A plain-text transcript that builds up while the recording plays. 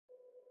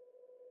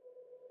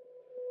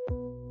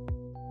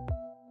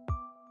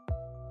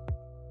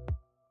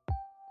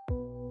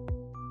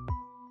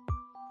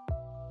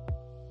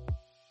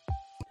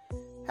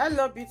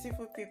Hello,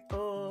 beautiful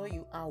people.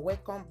 You are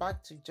welcome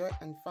back to Joy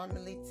and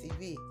Family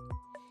TV.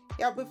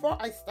 Before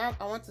I start,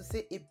 I want to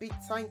say a big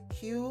thank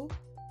you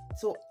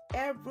to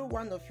every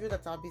one of you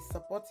that have been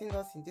supporting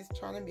us in this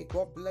channel. May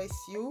God bless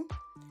you.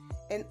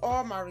 And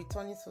all my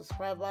returning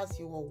subscribers,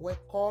 you are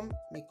welcome.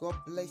 May God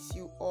bless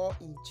you all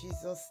in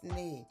Jesus'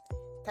 name.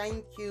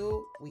 Thank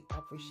you. We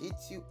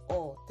appreciate you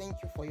all. Thank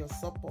you for your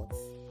support.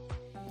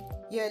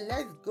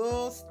 Let's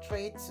go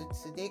straight to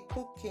today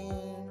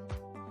cooking.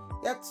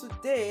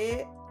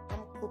 Today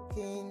I'm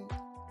cooking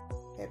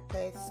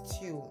pepper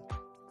stew.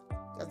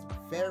 That's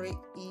very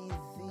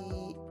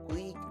easy,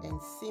 quick,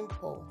 and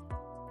simple.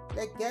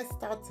 Let's get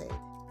started.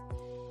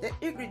 The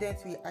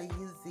ingredients we are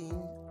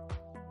using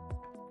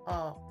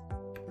are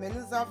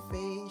Menusa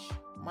fish,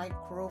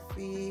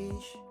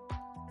 microfish.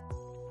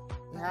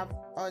 We have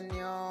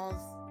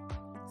onions,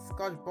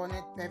 Scotch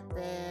bonnet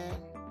pepper,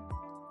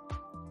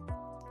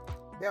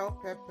 bell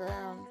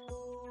pepper,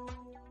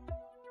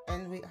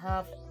 and we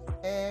have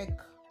egg,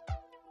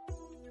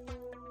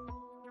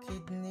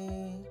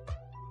 kidney,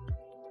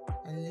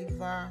 and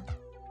liver,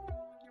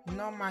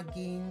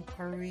 Normaggin,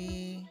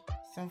 curry,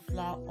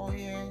 sunflower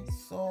oil,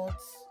 salt.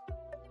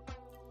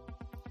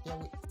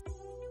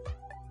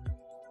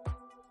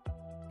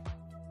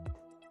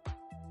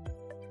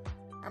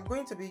 I'm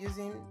going to be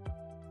using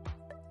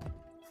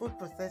food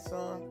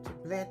processor to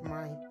blend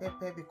my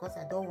pepper because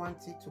I don't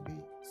want it to be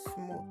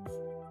smooth.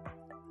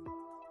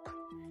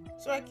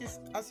 So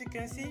as you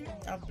can see,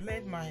 I've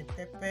blended my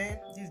pepper.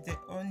 This is the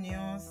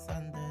onions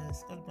and the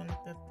Scotch bonnet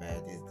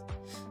pepper.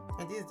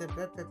 This is the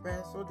bell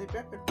pepper. So the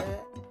bell pepper,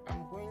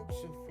 I'm going to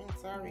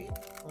filter it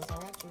because I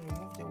want to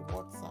remove the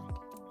water.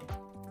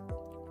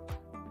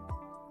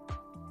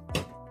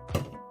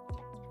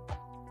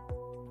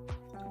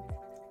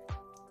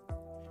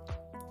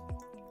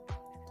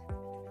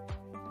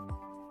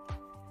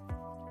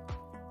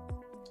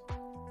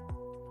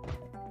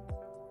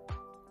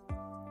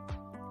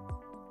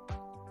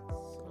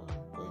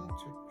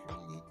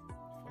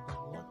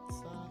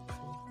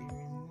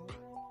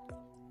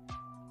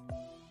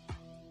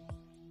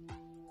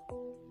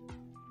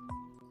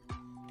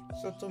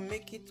 So to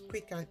make it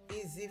quick and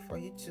easy for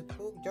you to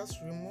cook, just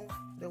remove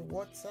the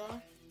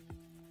water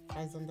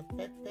as on the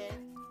pepper.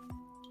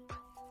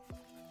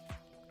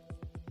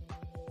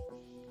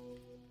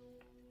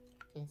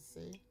 You can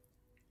see.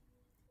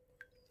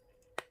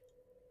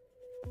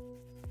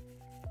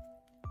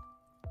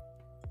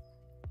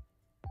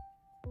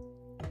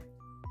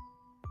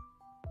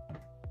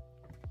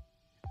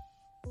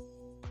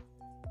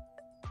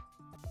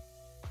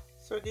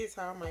 So this is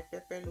how my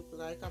pepper look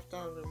like after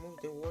I remove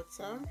the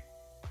water.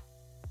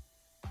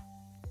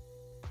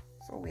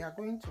 So we are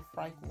going to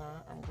fry it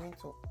now. I'm going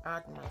to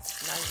add my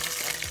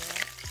sliced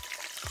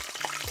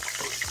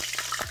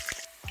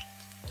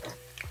onion.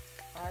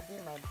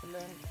 Adding my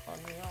blend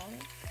onion.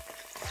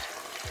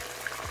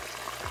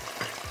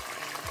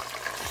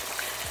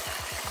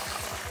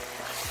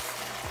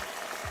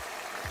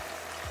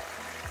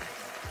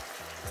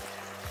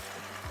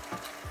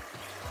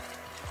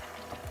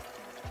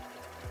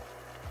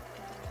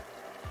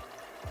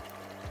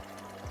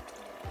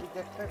 With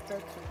the pepper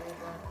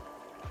together.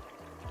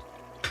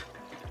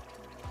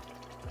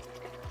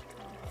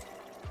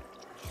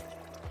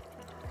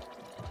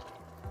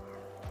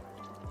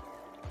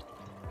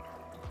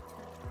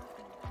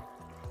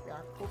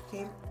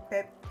 Cooking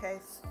pepper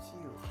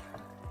stew.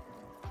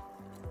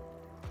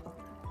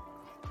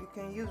 You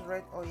can use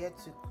red oil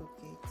to cook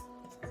it,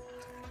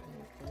 and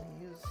you can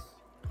use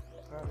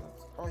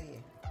groundnut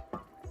oil.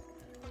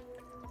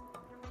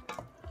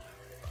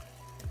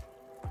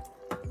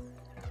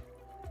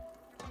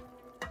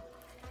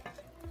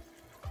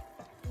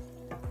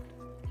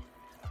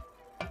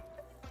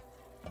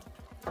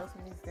 Just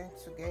mix them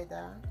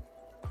together.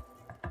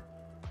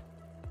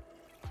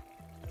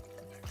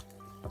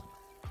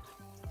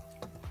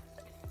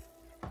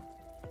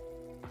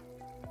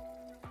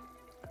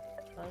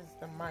 That's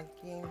the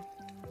Maggi,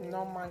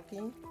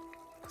 Normaggin.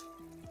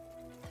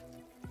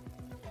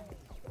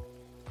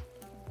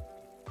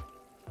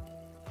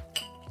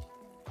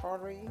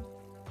 Curry.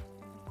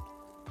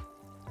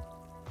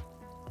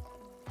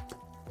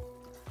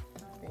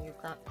 And you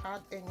can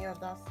add any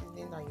other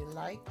seasoning that you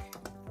like.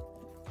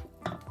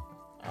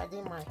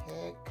 Adding my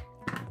egg.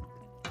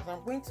 But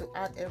I'm going to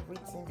add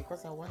everything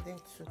because I want them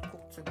to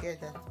cook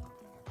together.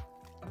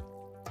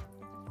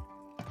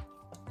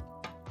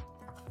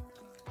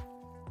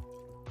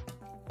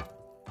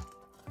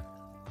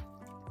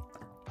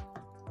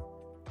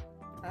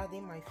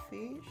 Adding my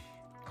fish.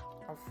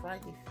 I'll fry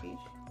the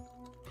fish.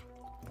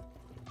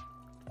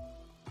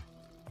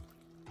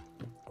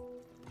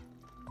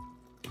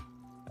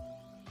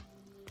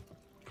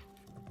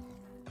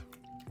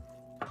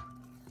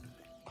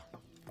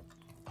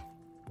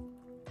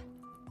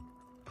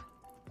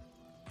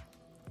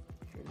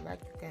 If you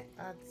like, you can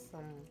add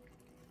some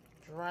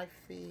dry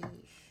fish.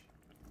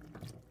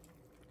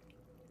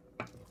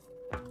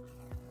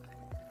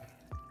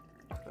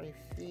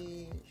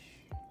 Crayfish.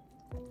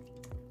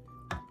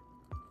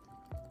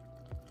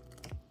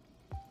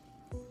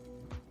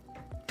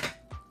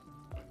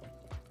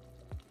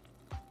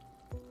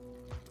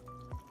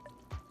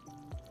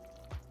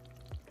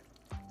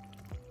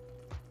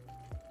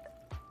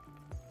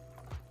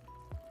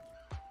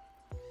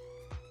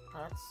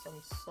 add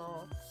some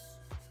salt.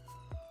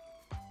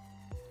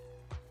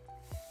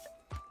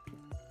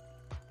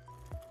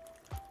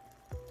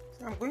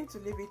 So I'm going to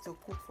leave it to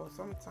cook for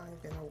some time,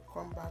 then I will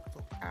come back to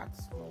add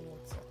some more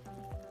water.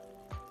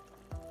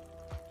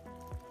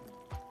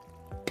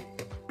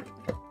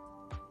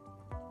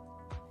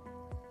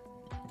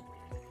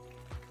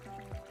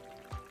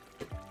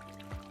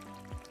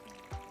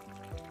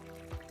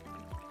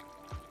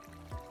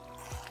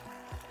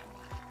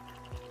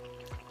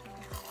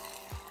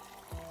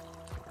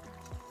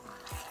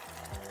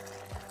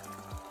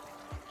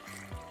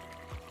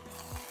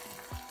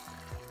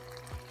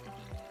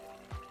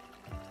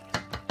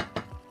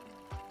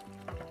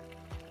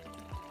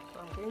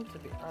 I'm going to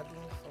be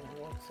adding some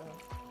water,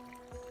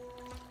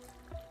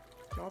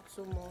 not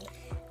too much.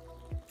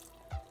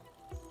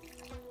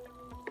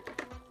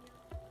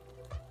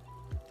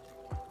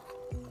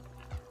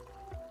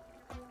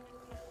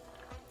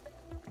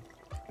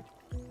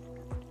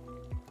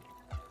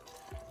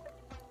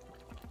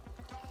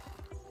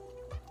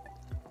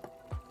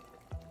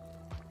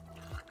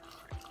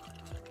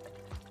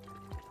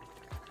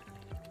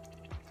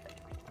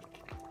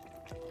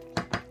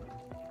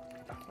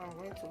 I'm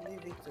going to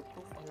leave it to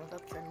cook for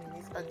another 10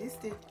 minutes. At this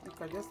stage, you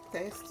can just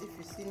test if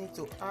you still need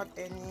to add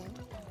anything,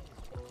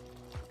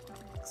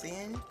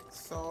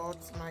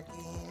 salt,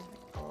 Maggi,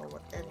 or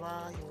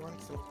whatever you want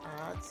to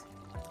add.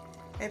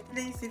 And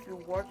please, if you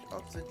watch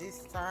up to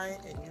this time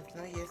and you've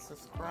not yet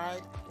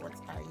subscribed, what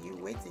are you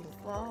waiting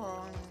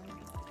for?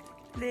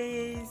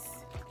 Please,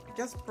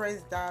 just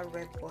press that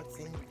red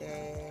button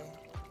there.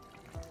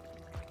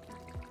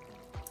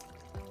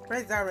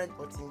 Press that red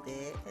button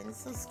there and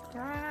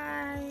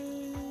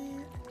subscribe.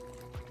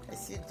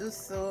 As you do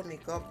so, may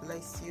God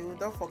bless you.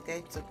 Don't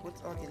forget to put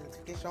on the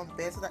notification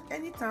bell so that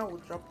anytime we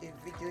drop a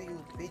video, you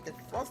will be the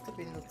first to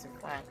be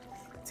notified.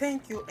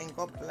 Thank you and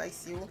God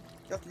bless you.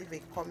 Just leave a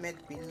comment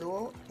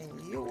below and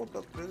you will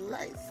be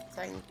blessed.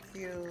 Thank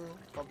you.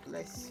 God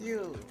bless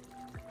you.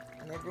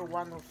 And every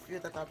one of you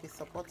that have been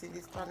supporting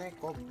this channel,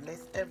 God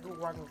bless every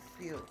one of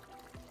you.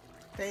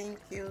 Thank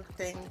you,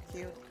 thank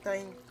you,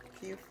 thank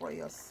you for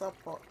your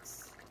support.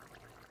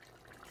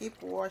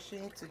 Keep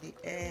watching to the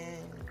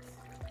end.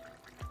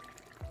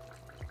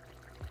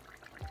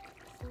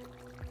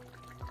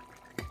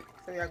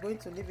 So we are going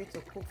to leave it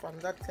to cook for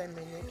another 10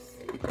 minutes.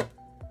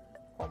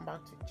 Come back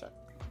to check.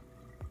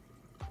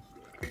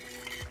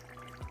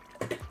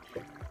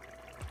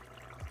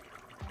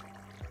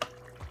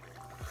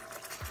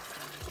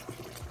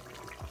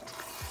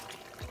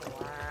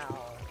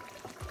 Wow.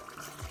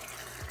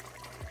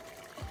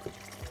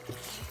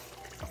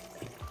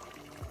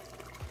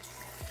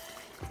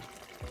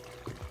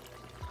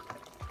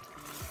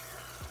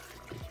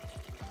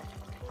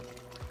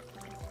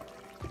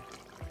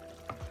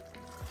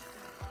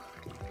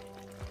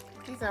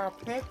 These are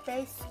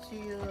pepper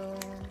stew.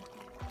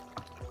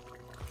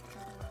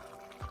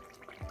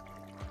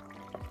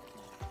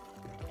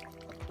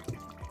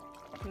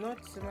 No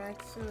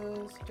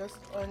tomatoes, just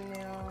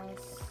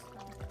onions,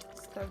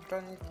 stuffed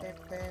garlic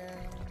pepper,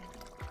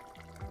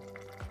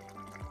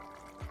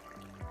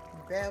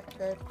 bell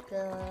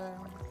pepper,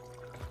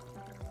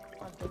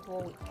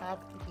 what we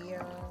have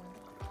here.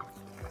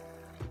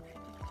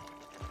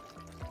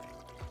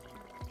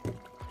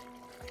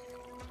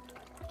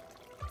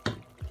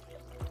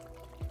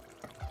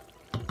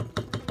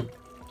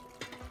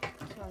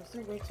 I'm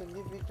still going to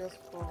leave it just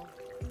for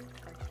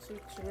like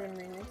 2-3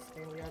 minutes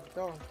and we are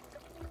done.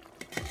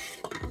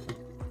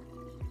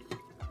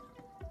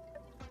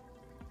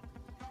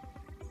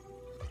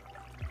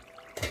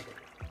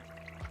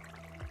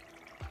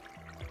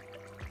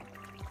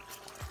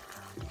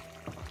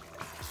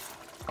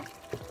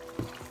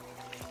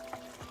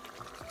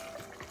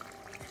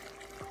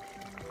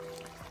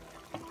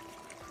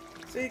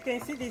 So you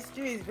can see the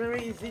stew is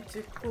very easy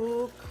to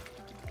cook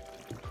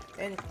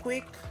and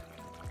quick.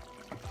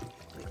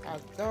 We are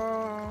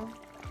done.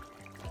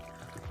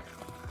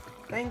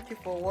 Thank you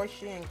for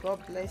watching and God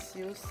bless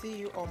you. See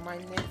you on my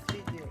next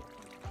video.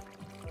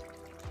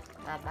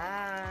 Bye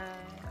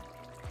bye.